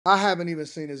I haven't even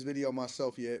seen this video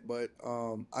myself yet, but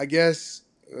I guess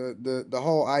the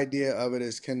whole idea of it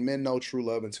is, can men know true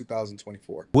love in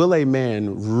 2024? Will a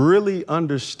man really And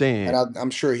understand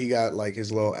I'm sure he got like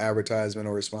his little advertisement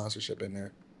or his sponsorship in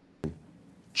there.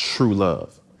 true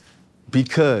love?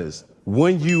 Because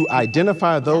when you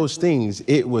identify those things,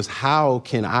 it was how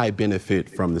can I benefit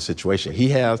from the situation? He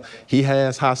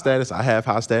has high status, I have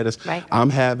high status, Right. I'm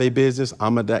have a business, it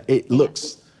Yeah.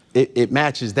 looks it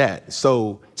matches that.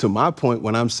 So to my point,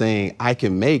 when I'm saying I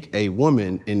can make a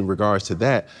woman in regards to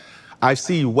that, I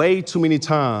see way too many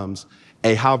times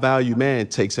a high value man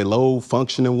takes a low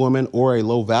functioning woman or a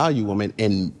low value woman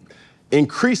and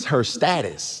increase her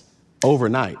status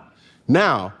overnight.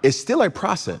 Now, it's still a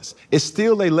process. It's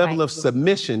still a level Right. of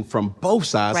submission from both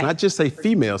sides, Right. not just a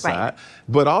female Right. side,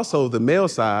 but also the male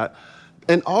side.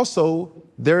 And also,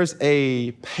 there's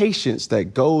a patience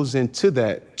that goes into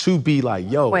that to be like,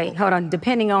 yo, Wait, hold on.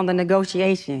 Depending on the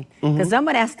negotiation, because some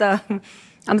of that stuff,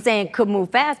 I'm saying could move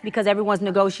fast because everyone's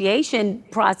negotiation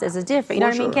process is different. You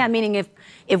know for what I mean, sure. Cam? Meaning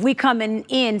if we coming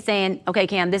in saying, okay,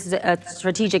 Cam, this is a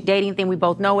strategic dating thing, we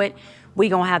both know it. We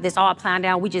gonna have this all planned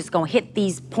out. We just gonna hit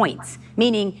these points.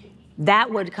 Meaning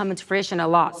that would come into fruition a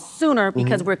lot sooner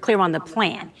because we're clear on the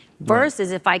plan. Right.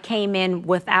 Versus if I came in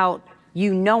without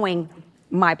you knowing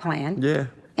my plan. Yeah.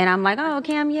 And I'm like, oh,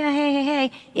 Cam, yeah, hey.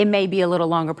 It may be a little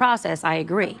longer process. I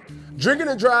agree. Drinking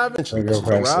and driving,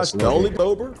 garage, the only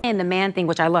sober. And the man thing,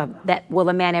 which I love, that will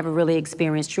a man ever really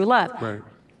experience true love? Right.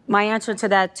 My answer to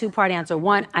that two-part answer: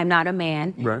 one, I'm not a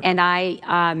man, Right. and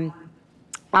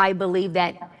I believe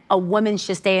that a woman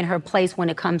should stay in her place when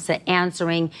it comes to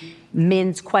answering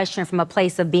men's question from a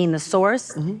place of being the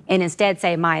source and instead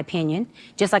say my opinion.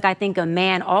 Just like I think a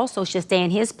man also should stay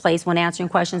in his place when answering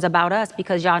questions about us,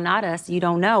 because y'all not us, you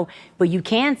don't know, but you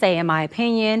can say in my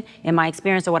opinion, in my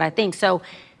experience, or what I think. So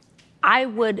I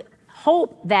would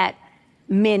hope that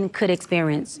men could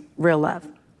experience real love.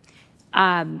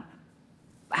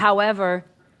 However,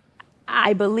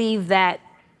 I believe that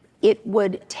it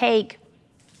would take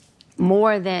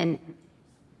more than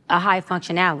a high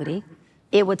functionality.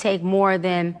 It would take more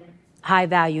than high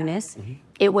valueness.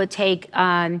 It would take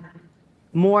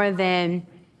more than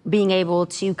being able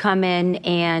to come in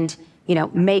and,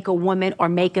 make a woman or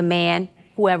make a man,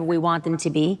 whoever we want them to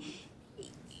be.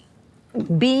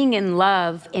 Being in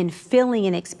love and feeling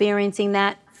and experiencing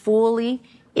that fully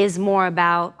is more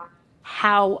about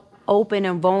how open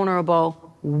and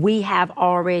vulnerable we have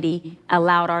already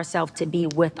allowed ourselves to be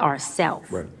with ourselves.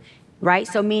 Right. Right?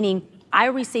 So, meaning I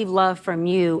receive love from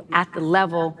you at the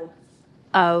level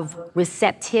of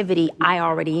receptivity I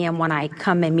already am when I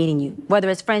come and meeting you. Whether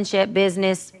it's friendship,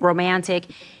 business, romantic,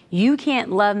 you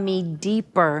can't love me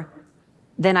deeper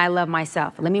than I love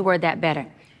myself. Let me word that better.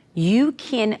 You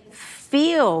can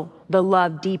feel the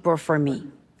love deeper for me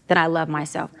than I love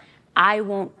myself. I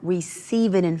won't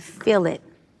receive it and feel it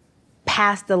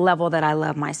past the level that I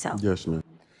love myself. Yes, man.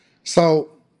 So,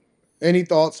 any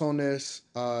thoughts on this?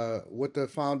 With the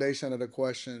foundation of the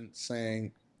question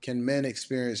saying, can men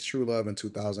experience true love in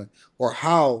 2000, or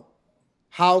how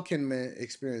can men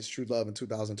experience true love in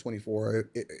 2024,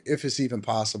 if it's even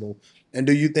possible? And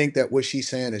do you think that what she's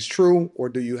saying is true, or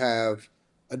do you have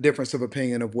a difference of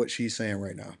opinion of what she's saying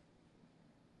right now?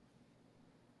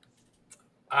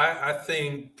 I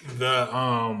think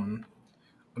I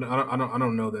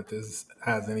don't know that this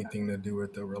has anything to do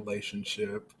with the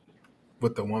relationship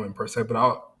with the woman per se,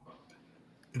 but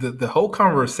the whole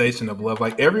conversation of love,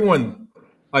 like everyone,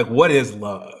 like what is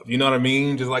love? You know what I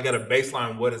mean? Just like at a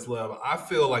baseline, what is love? I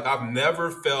feel like I've never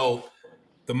felt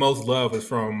the most love is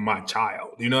from my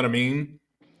child. You know what I mean?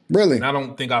 And Really? I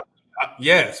don't think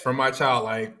yes, from my child,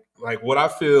 like what I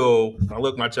feel when I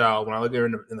look my child, when I look her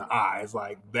in the eyes,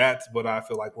 like that's what I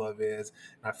feel like love is.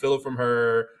 And I feel it from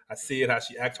her. I see it how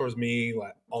she acts towards me,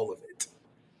 like all of it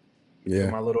from Yeah.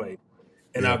 my little age.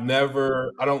 And Yeah.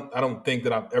 I don't think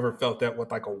that I've ever felt that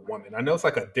with like a woman. I know it's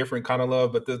like a different kind of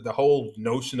love, but the whole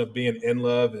notion of being in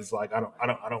love is like I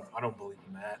don't believe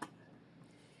in that.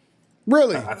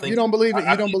 Really? I You think don't believe it? I, You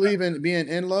I don't believe in being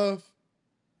in love?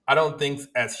 I don't think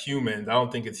as humans, I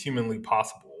don't think it's humanly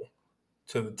possible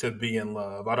to be in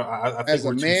love. I think As a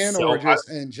we're too man, or just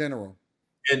in general?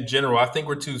 in general. I think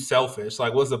we're too selfish.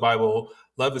 Like, what's the Bible?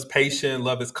 Love is patient.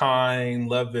 Love is kind.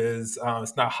 Love is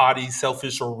it's not haughty,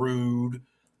 selfish, or rude.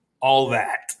 All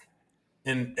that,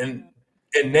 and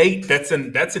innate. That's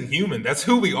in human. That's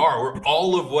who we are. We're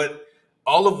all of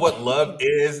what love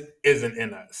isn't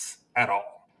in us at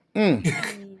all. Mm.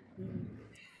 Mm,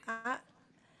 I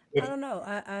I don't know.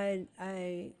 I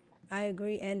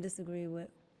agree and disagree with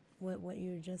what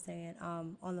you were just saying.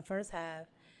 On the first half,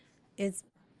 it's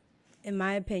in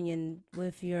my opinion,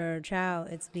 with your child,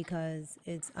 it's because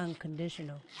it's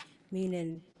unconditional,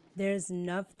 meaning there's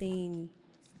nothing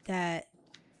that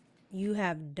you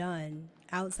have done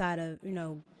outside of,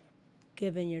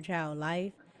 giving your child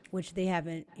life, which they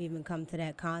haven't even come to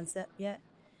that concept yet.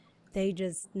 They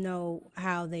just know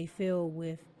how they feel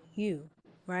with you,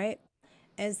 right?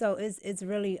 And so it's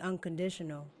really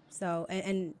unconditional. So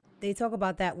and they talk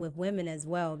about that with women as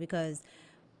well, because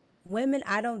women,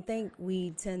 I don't think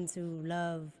we tend to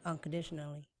love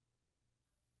unconditionally.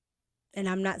 And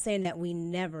I'm not saying that we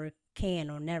never can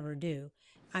or never do.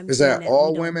 I'm Is saying that that we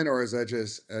all don't. women, or is that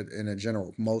just in a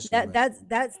general most That women?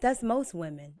 that's most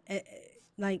women.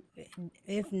 Like,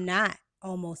 if not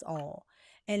almost all.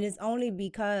 And it's only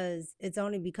because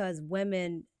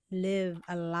women live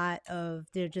a lot of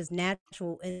their just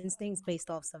natural instincts based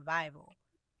off survival.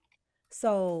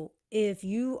 So if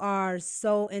you are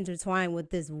so intertwined with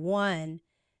this one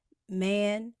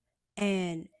man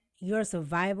and your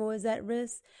survival is at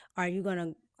risk, are you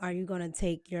gonna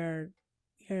take your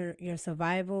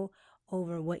survival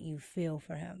over what you feel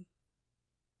for him?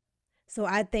 So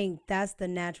I think that's the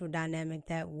natural dynamic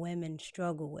that women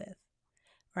struggle with,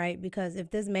 right? Because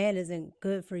if this man isn't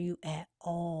good for you at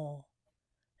all,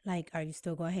 like, are you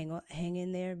still gonna hang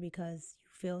in there because you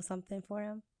feel something for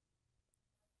him?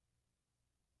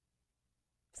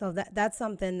 So that's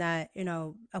something that,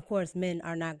 of course, men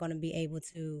are not going to be able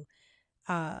to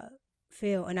uh,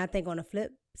 feel. And I think on the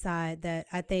flip side, that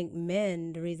I think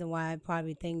men, the reason why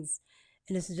probably things,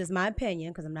 and this is just my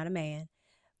opinion because I'm not a man,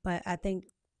 but I think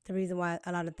the reason why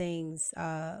a lot of things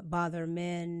bother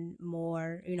men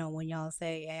more, when y'all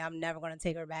say, "Hey, I'm never going to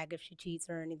take her back if she cheats,"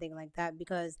 or anything like that,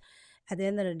 because at the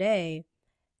end of the day,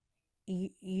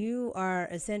 you are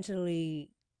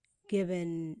essentially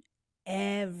given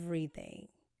everything,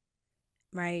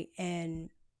 right? And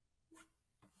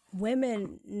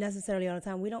women necessarily all the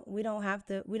time, we don't have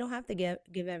to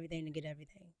give everything to get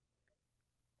everything.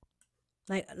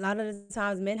 Like, a lot of the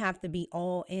times men have to be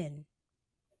all in.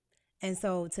 And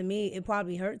so to me, it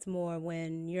probably hurts more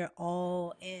when you're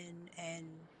all in and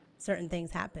certain things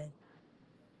happen.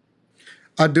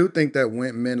 I do think that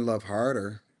when men love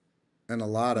harder in a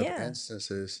lot of Yeah.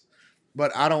 instances,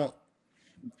 but I don't.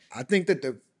 I think that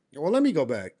the well, let me go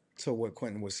back to what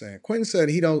Quentin was saying. Quentin said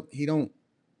he don't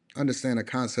understand the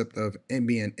concept of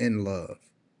being in love.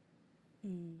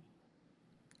 Mm.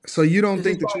 So you don't It's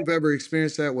just think that you've ever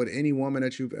experienced that with any woman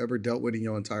that you've ever dealt with in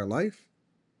your entire life?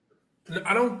 like,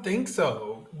 I don't think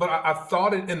so. But I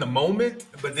thought it in the moment.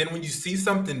 But then when you see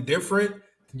something different,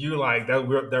 you're like, that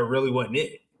really wasn't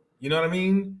it. You know what I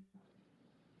mean?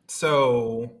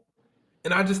 So,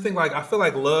 and I just think like I feel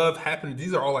like love happens.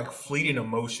 These are all like fleeting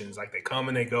emotions, like they come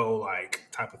and they go, like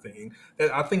type of thing.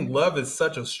 And I think love is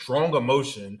such a strong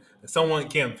emotion that someone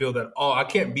can't feel that. Oh, I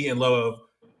can't be in love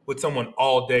with someone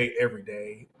all day, every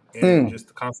day, and Hmm. just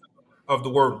the concept of the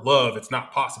word love, it's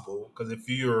not possible because if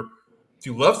you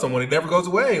love someone, it never goes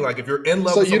away. Like if you're in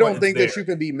love So with you someone, don't it's think there. that you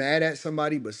can be mad at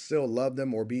somebody but still love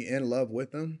them or be in love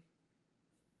with them?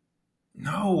 Or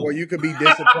No, you could be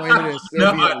disappointed and still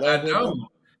no, be in I love with them? don't.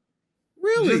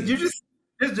 Just Really? you just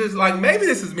it's just like maybe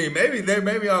this is me.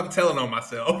 Maybe I'm telling on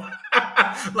myself.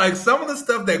 Like some of the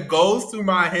stuff that goes through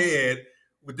my head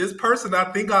with this person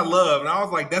I think I love, and I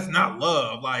was like, that's not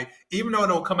love. Like even though it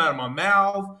don't come out of my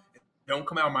mouth, it don't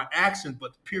come out of my actions,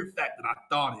 but the pure fact that I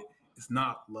thought it is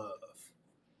not love.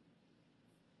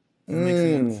 Does it make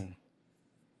sense? Mm.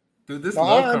 Dude, this No, I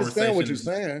love understand what conversation you're is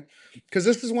saying. Because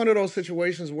this is one of those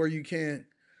situations where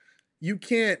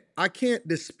I can't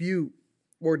dispute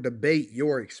or debate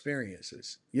your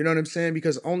experiences. You know what I'm saying?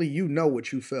 Because only you know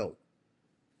what you felt.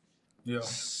 yeah.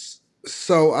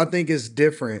 So I think it's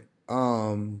different.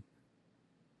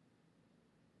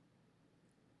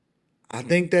 I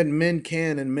think that men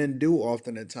can and men do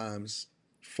often at times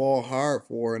fall hard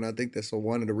for, and I think that's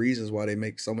one of the reasons why they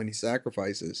make so many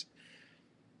sacrifices.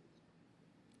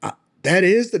 I, that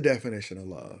is the definition of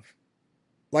love.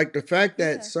 Like the fact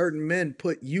that Yeah. certain men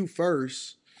put you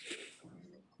first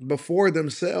before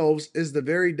themselves is the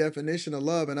very definition of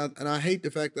love. And I hate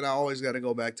the fact that I always got to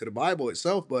go back to the Bible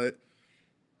itself, but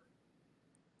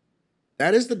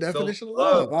that is the So definition of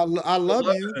love, love. I so love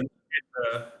love you. is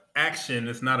an action.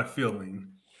 It's not a feeling.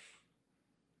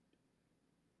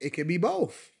 It can be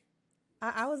both.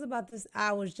 I was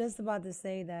just about to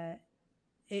say that.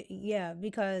 Yeah,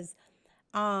 because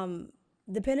um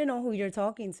depending on who you're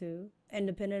talking to, and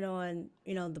depending on,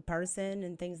 the person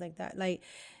and things like that, like,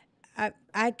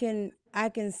 I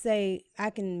can say I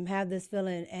can have this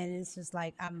feeling, and it's just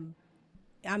like I'm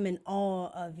in awe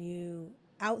of you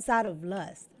outside of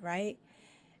lust, right?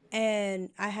 And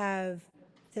I have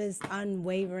this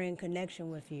unwavering connection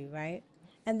with you, right?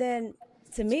 And then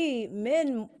to me,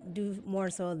 men do more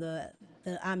so the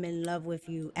I'm in love with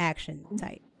you action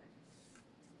type.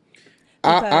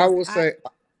 I Because will I say,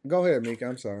 go ahead, Mika.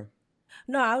 I'm sorry.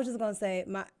 no, I was just gonna say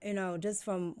my just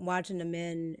from watching the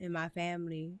men in my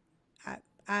family, I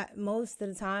I most of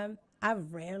the time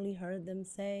I've rarely heard them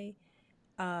say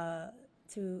uh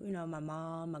to my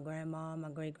mom, my grandma, my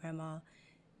great grandma,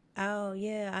 oh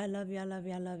yeah, I love you, I love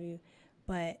you, I love you.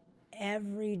 But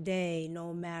every day,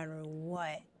 no matter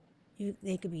what,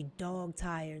 they could be dog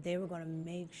tired. They were gonna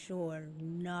make sure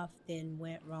nothing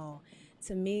went wrong.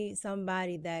 To me,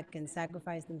 somebody that can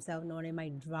sacrifice themselves knowing they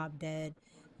might drop dead,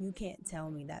 you can't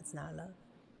tell me that's not love.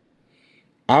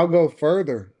 I'll go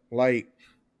further. Like,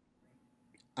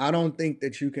 I don't think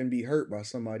that you can be hurt by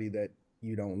somebody that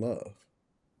you don't love.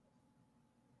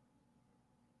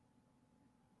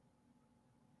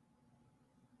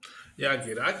 Yeah, I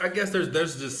get it. I guess there's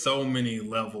just so many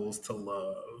levels to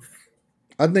love.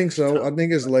 I think so. To- I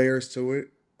think it's layers to it.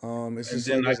 It's and just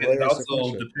then like I it's guess it layers to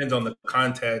also friendship. depends on the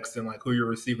context and like who you're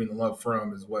receiving the love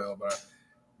from as well. But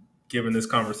given this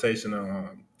conversation,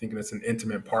 thinking it's an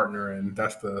intimate partner, and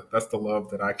that's the love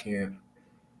that I can't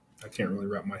really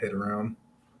wrap my head around.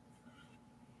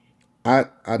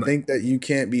 I think that you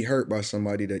can't be hurt by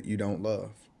somebody that you don't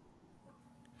love.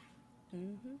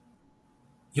 Hmm.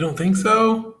 You don't think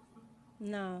so?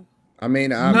 No, I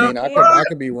No, mean, care. I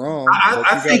could be wrong, but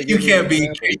I you got to think you give me an can't be.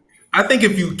 example. I think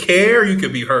if you care, you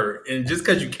could be hurt, and just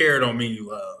because you care don't mean you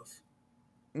love.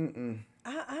 Mm-mm.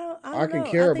 I I don't can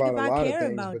know. I care think about if a I lot of care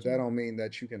things, but about that you, don't mean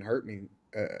that you can hurt me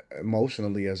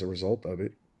emotionally as a result of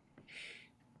it.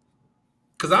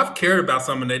 Because I've cared about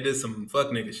someone, they did some fuck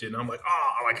nigga shit, and I'm like, oh,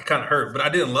 like it kind of hurt, but I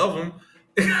didn't love them.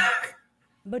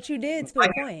 but you did to a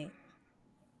Like, point.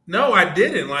 no, I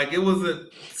didn't. Like, it was a.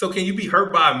 So, can you be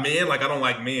hurt by a man? Like, I don't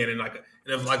like men, and like,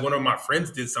 and if like one of my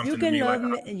friends did You something to can me, like, love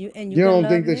me, and you You can don't love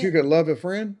think that me. you could love a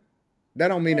friend? That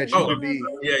don't mean Yeah, that you you oh, could can love be.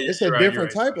 me. yeah, It's a you're right, you're different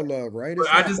right. type of love, right? But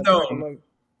It's I not just the type of don't. love.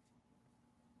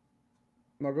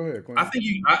 No, go ahead, I Quentin. think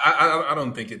I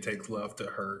don't think it takes love to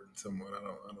hurt someone. I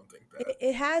don't think that.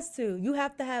 It has to. You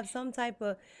have to have some type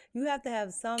of. You have to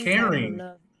have some type of Caring.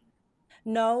 love.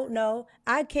 No, no.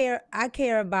 I care. I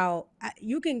care about.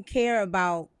 You can care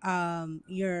about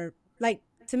your like.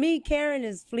 To me, caring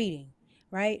is fleeting,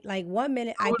 right? Like 1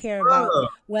 minute I So it's care about love.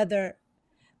 whether.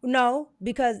 No,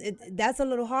 because that's a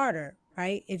little harder,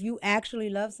 right? If you actually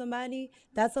love somebody,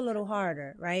 that's a little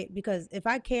harder, right? Because if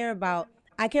I care about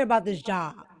this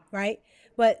job, right?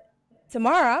 But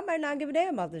tomorrow I might not give a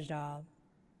damn about this job,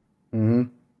 Hmm.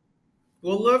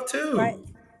 Well, love right? too.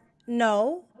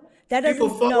 No, that People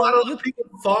doesn't. fall No, out you. of people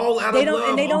fall out They of don't,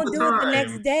 and love they all don't the do it the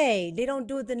next time. day. They don't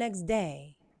do it the next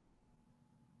day.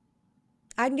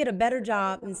 I can get a better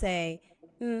job and say,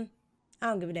 hmm, I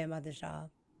don't give a damn about this job.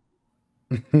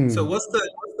 So what's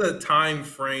the time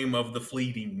frame of the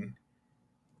fleeting?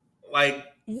 Like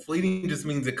fleeting just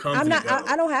means it comes I'm and it not. goes.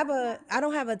 I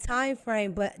don't have a time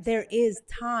frame, but there is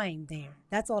time there.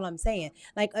 That's all I'm saying.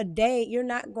 Like a day, you're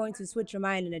not going to switch your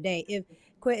mind in a day. If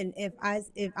Quentin, if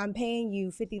I'm paying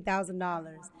you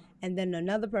 $50,000, and then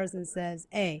another person says,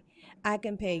 "Hey, I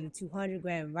can pay you 200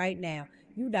 grand right now,"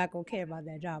 you're not gonna care about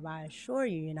that job. I assure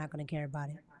you, you're not gonna care about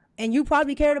it. And you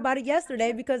probably cared about it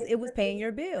yesterday because it was paying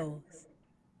your bills.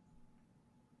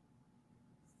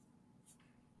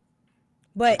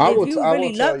 But I will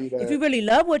tell you if that. you really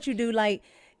love what you do, like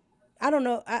I don't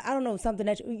know something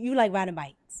that you like riding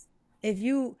bikes. If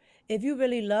you if you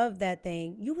really love that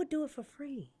thing, you would do it for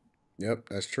free. Yep,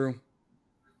 that's true.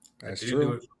 I That's do do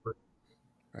true. it. For,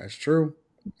 That's true.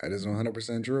 That is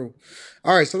 100% true.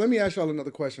 All right, so let me ask y'all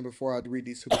another question before I read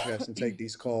these super chats and take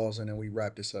these calls, and then we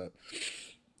wrap this up.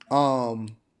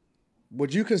 Um,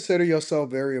 would you consider yourself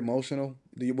very emotional?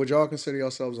 Would y'all consider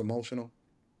yourselves emotional?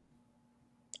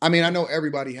 I mean, I know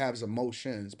everybody has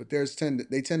emotions, but they tend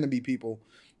to be people.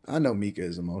 I know Mika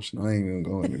is emotional. I ain't gonna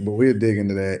go in, but we'll dig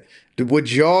into that.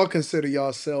 Would y'all consider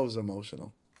yourselves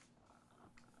emotional?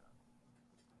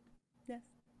 Yes.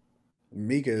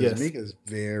 yes, Mika's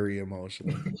very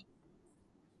emotional.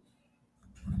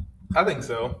 I think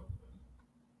so.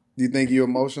 Do you think you're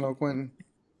emotional, Quentin?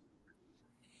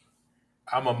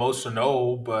 I'm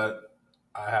emotional, but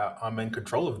I'm in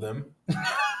control of them.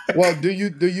 Well, do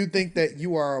you think that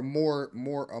you are more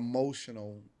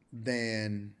emotional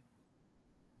than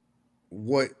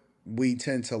what we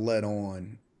tend to let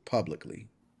on publicly?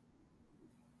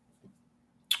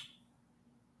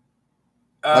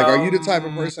 Like, are you the type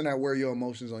of Um, person that wear your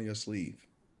emotions on your sleeve?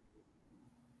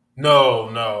 no,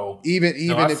 no,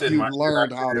 no. I Even if sit in my you've shit. I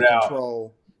learned how figured to it out.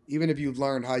 control, even if you've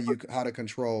learned how to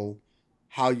control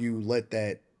how you let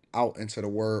that out into the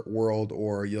world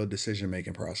or your decision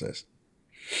making process?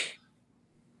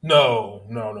 No,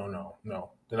 no, no, no,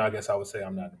 no. Then I guess I would say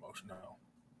I'm not emotional.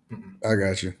 Mm-mm. I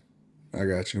got you. I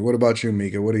got you. What about you,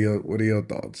 Mika? What are your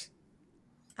thoughts?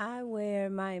 I wear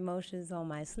my emotions on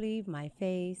my sleeve, my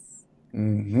face,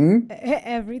 Mm-hmm.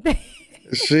 everything.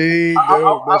 See, dude,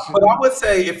 but But I would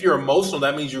say if you're emotional,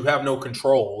 that means you have no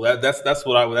control. That's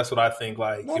what I think.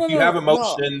 Like no, no, if you have no, no.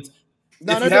 emotions,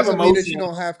 No, if you that have doesn't mean that you emotions,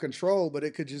 don't have control, but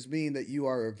it could just mean that you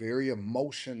are a very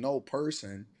emotional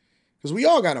person. Because we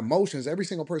all got emotions. Every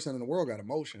single person in the world got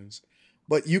emotions.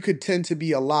 But you could tend to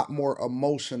be a lot more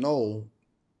emotional,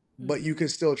 but you can Hmm.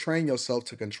 still train yourself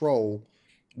to control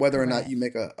whether or not you Correct.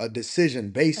 make a decision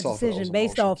A based off of those decision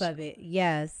based off emotions. of it.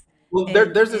 Yes. well, And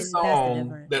there's this and that's the song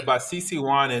difference. that by CC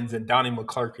Winans and Donnie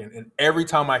McClurkin, and every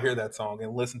time I hear that song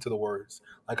and listen to the words,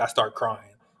 like I start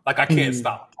crying, like I can't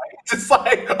stop. Like, it's just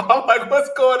like I'm like, what's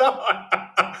going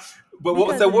on? But what?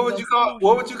 Because So it what would you invokes call?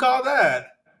 What would emotion. you call that?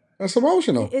 That's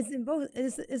emotional.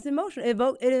 It's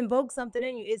emotional. It invokes something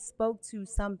in you. It spoke to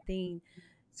something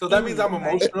So that in means you, I'm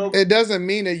right? emotional. It doesn't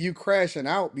mean that you crashing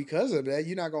out because of that.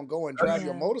 You're not gonna go and drive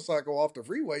your Yeah. motorcycle off the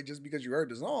freeway just because you heard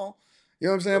the song. You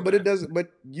know what I'm saying? But Okay. it doesn't.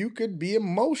 But you could be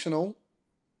emotional,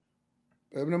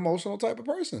 an emotional type of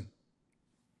person.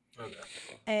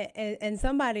 Okay. And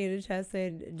somebody in the chat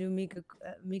said, "Do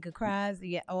Mika cries?"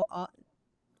 Yeah. Oh,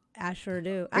 I sure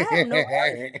do. I have no.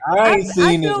 I ain't I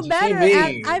seen feel it. She better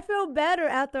at. mean. I feel better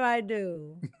after I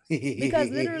do. Because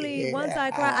literally once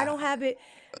I cry, I don't have it.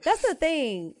 That's the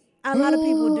thing. A lot of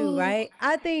people do, right?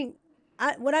 I think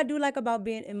what I do like about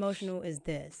being emotional is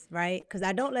this, right? Because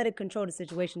I don't let it control the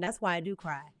situation. That's why I do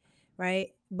cry, right?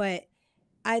 But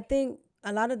I think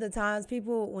a lot of the times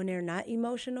people when they're not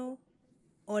emotional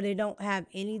or they don't have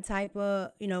any type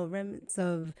of remnants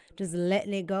of just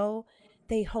letting it go,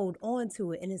 they hold on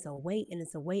to it and it's a weight and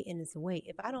it's a weight and it's a weight.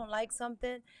 If I don't like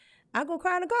something, I go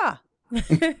cry in the car.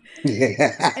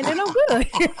 And then I'm good.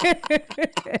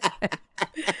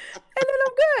 And then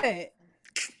I'm good.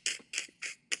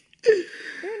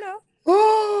 You know,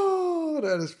 Oh,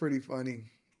 that is pretty funny.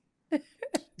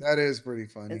 That is pretty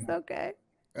funny. it's okay.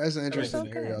 That's That It's makes interesting to sense.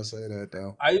 hear y'all okay. say that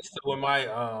though. I used to when my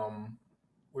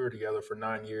we were together for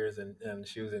 9 years and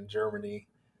she was in Germany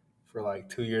for like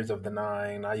 2 years of the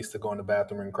nine. I used to go in the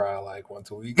bathroom and cry like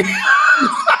once a week.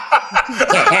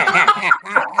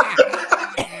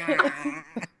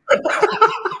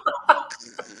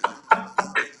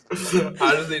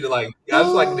 I just need to like I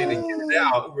just like need to get it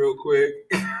Oh, out real quick.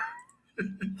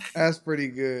 that's pretty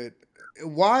good.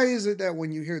 Why is it that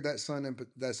when you hear that song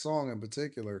in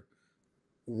particular,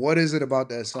 what is it about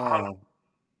that song?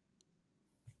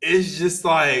 It's just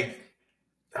like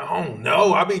I don't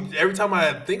know. I mean, every time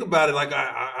I think about it, like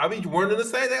I be wondering the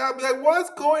same thing. I'll be like, "What's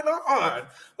going on?"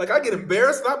 Like I get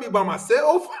embarrassed. And I be by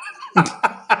myself. I'm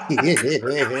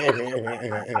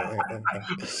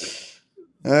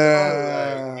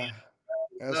like, Ah,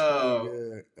 that's pretty no.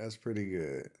 good. That's pretty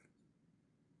good.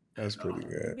 That's pretty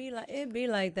good. It be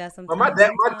like that But sometimes. my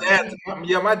Sometimes dad, we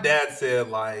yeah, my dad said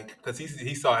like, because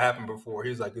he saw it happen before. He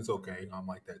was like, "It's okay. I'm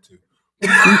like that too."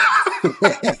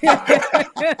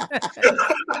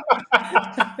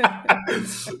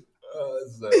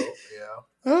 So yeah.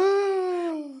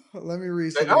 Ah, let me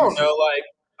read Like, some I of don't these. know. Like,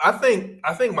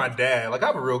 I think my dad. Like, I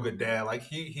have a real good dad. Like,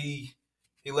 he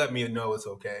let me know it's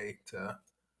okay to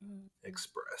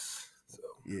express. So,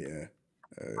 Yeah.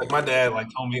 like, my Yeah. dad like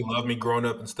told me he loved me growing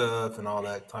up and stuff and all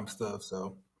that type of stuff.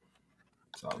 So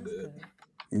it's all That's good.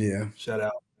 good. Yeah. Shout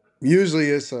out. Usually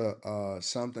it's a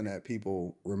something that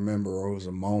people remember or it was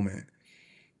a moment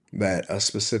that a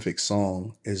specific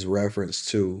song is referenced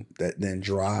to that then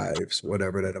drives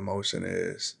whatever that emotion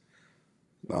is.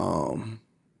 Um,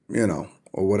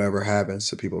 or whatever happens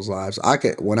to people's lives. I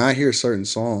can when I hear certain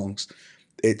songs,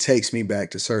 it takes me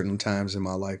back to certain times in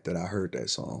my life that I heard that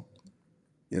song.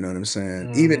 You know what I'm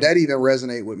saying? Hmm. Even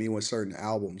resonate with me with certain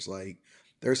albums. Like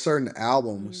there's certain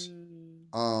albums.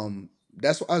 Mm,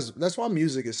 That's why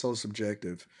music is so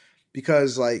subjective.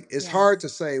 Because like it's hard yes. to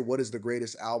say what is the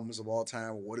greatest albums of all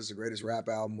time, or what is the greatest rap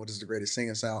album, what is the greatest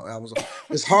singing sound albums.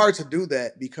 It's hard to do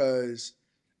that because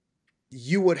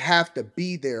you would have to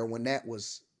be there when that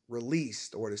was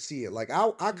released or to see it. Like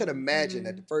I could imagine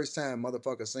that the Hmm. first time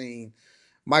motherfucker seen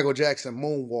Michael Jackson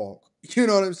moonwalk, you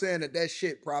know what I'm saying? That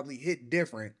shit probably hit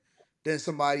different than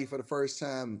somebody for the first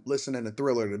time listening to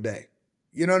Thriller today.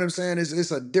 You know what I'm saying?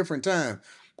 It's a different time.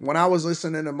 When I was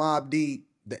listening to Mob Deep,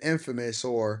 the Infamous,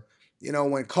 or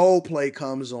when Coldplay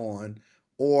comes on,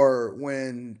 or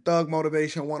when Thug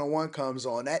Motivation 101 comes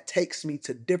on, that takes me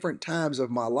to different times of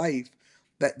my life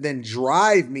that then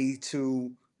drive me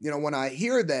to when I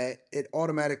hear that, it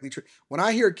automatically when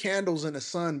I hear Candles in the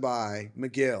Sun by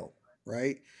Miguel,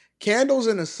 right? Candles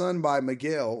in the Sun by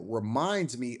Miguel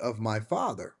reminds me of my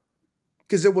father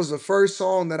because it was the first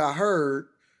song that I heard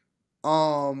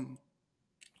um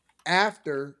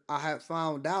after I had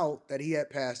found out that he had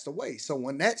passed away. So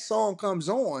when that song comes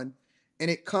on, and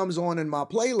it comes on in my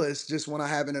playlist just when I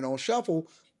having it on shuffle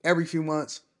every few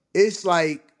months, it's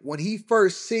like when he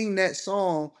first sing that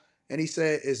song and he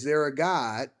said, "Is there a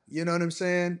God?" You know what I'm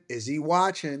saying? Is he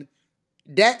watching?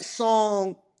 That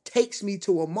song takes me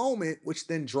to a moment which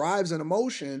then drives an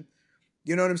emotion,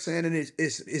 you know what I'm saying? And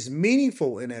it's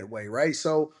meaningful in that way, right?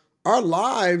 So our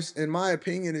lives, in my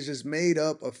opinion, is just made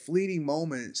up of fleeting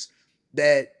moments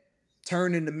that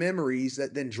turn into memories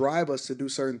that then drive us to do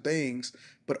certain things.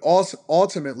 But also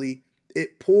ultimately,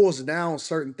 it pulls down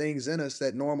certain things in us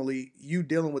that normally you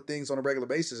dealing with things on a regular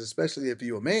basis, especially if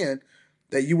you're a man,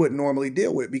 that you wouldn't normally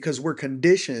deal with because we're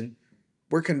conditioned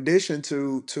we're conditioned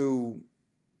to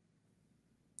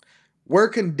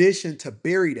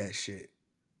bury that shit.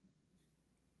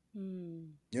 Mm,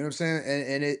 You know what I'm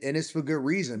saying? And it's for good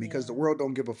reason because the yeah. world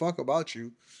don't give a fuck about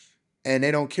you and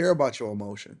they don't care about your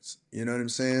emotions. You know what I'm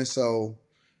saying? So,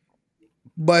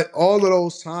 but all of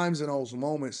those times and those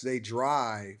moments, they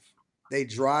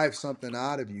drive something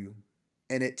out of you,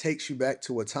 and it takes you back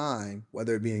to a time,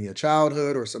 whether it be in your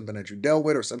childhood or something that you dealt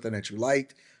with or something that you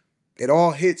liked. It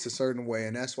all hits a certain way,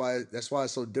 and that's why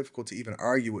it's so difficult to even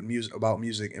argue with music about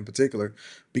music in particular,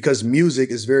 because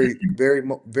music is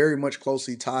very much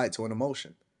closely tied to an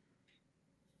emotion.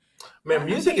 Man, I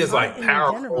music think is art like in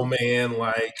powerful, general. man.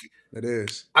 Like It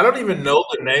is. I don't even know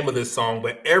the name of this song,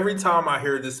 but every time I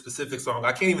hear this specific song,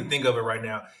 I can't even think of it right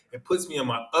now. It puts me in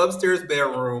my upstairs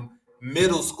bedroom,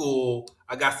 middle school.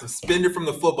 I got suspended from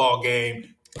the football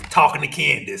game, talking to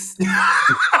Candace. Every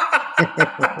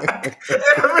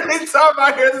time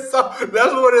I hear this song,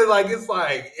 that's what it's like. It's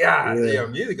like, yeah, Yeah. yeah,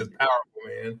 music is powerful,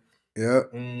 man.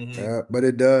 Yep. Hmm. Yeah. But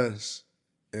it does.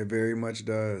 It very much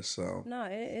does. So No,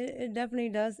 it definitely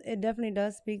does. It definitely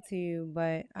does speak to you.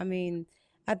 But I mean,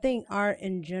 I think art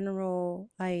in general,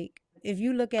 like if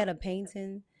you look at a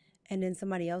painting and then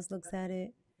somebody else looks at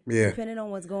it, yeah. depending on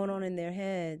what's going on in their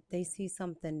head, they see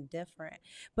something different.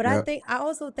 But Yep. I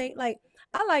also think like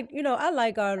I like, I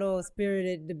like our little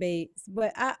spirited debates,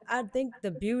 but I think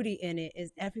the beauty in it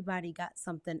is everybody got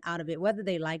something out of it, whether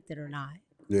they liked it or not.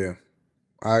 Yeah.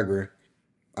 I agree.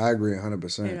 I agree 100. You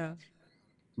percent know.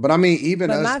 But I mean, even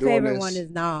But us my doing favorite one this, is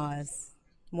Nas.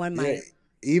 One yeah, mic.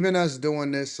 even us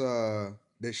doing this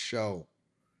show,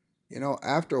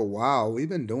 after a while, we've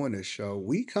been doing this show.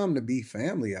 We come to be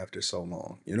family after so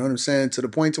long. You know what I'm saying? To the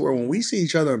point to where when we Yeah. see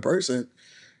each other in person,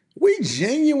 we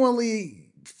genuinely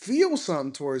feel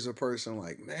something towards a person.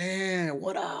 Like, man,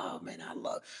 what up, man? I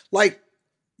love. Like,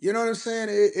 you know what I'm saying?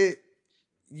 It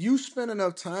you spend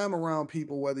enough time around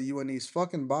people, whether you in these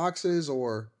fucking boxes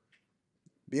or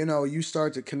you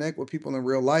start to connect with people in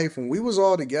real life. When we was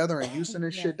all together in Houston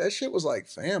and Yeah. shit, that shit was like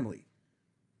family.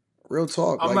 Real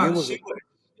talk. I'm Like it not. was. She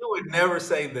would never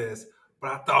say this,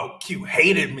 but I thought Q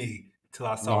hated me till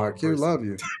I saw her Nah, in Q person. love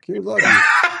you. Q love you.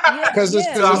 Yeah, Cause it's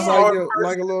yeah, Till cause I it's saw like yeah. her your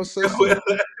like a little in sister.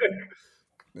 person.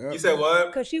 You Yep. said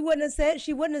what? Cause she wouldn't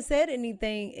have said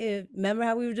anything if remember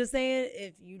how we were just saying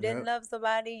if you didn't Yep. love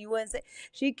somebody you wouldn't say.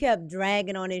 She kept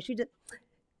dragging on it. She just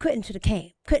couldn't to the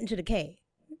K, couldn't to the K.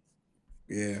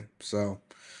 Yeah. So,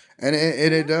 and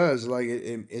it does like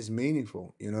it's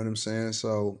meaningful. You know what I'm saying?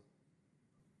 So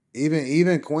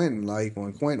even Quentin, like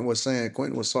when Quentin was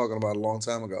talking about a long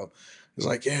time ago. It's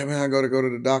like, yeah, man, I got to go to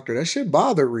the doctor. That shit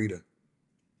bothered Rita.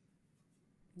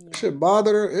 Yeah. Shit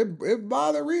bothered her. It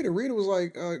bothered Rita. Rita was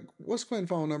like, "What's Quentin's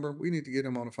phone number? We need to get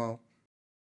him on the phone."